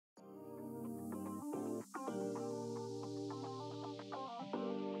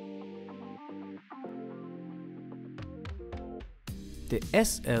The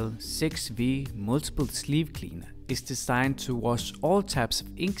SL6V multiple sleeve cleaner is designed to wash all types of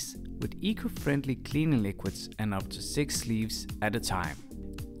inks with eco-friendly cleaning liquids and up to 6 sleeves at a time.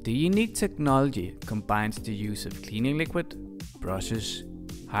 The unique technology combines the use of cleaning liquid, brushes,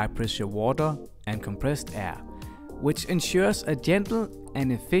 high pressure water and compressed air, which ensures a gentle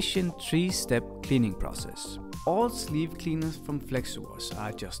and efficient 3-step cleaning process. All sleeve cleaners from Flexo are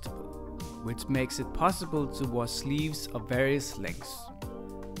adjustable, which makes it possible to wash sleeves of various lengths.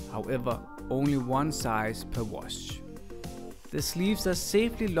 However, only one size per wash. The sleeves are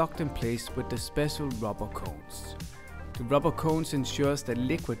safely locked in place with the special rubber cones. The rubber cones ensures that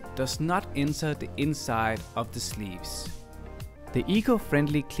liquid does not enter the inside of the sleeves. The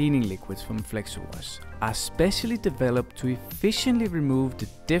eco-friendly cleaning liquids from Flexo are specially developed to efficiently remove the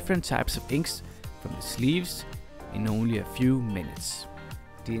different types of inks from the sleeves in only a few minutes.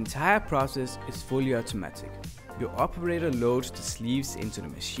 The entire process is fully automatic. Your operator loads the sleeves into the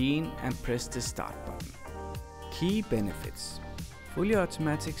machine and presses the start button. Key benefits: fully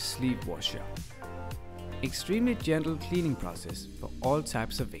automatic sleeve washer, extremely gentle cleaning process for all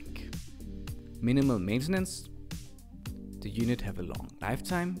types of ink, minimal maintenance, the unit have a long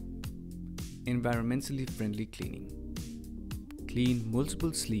lifetime, environmentally friendly cleaning, clean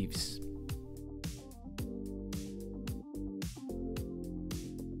multiple sleeves.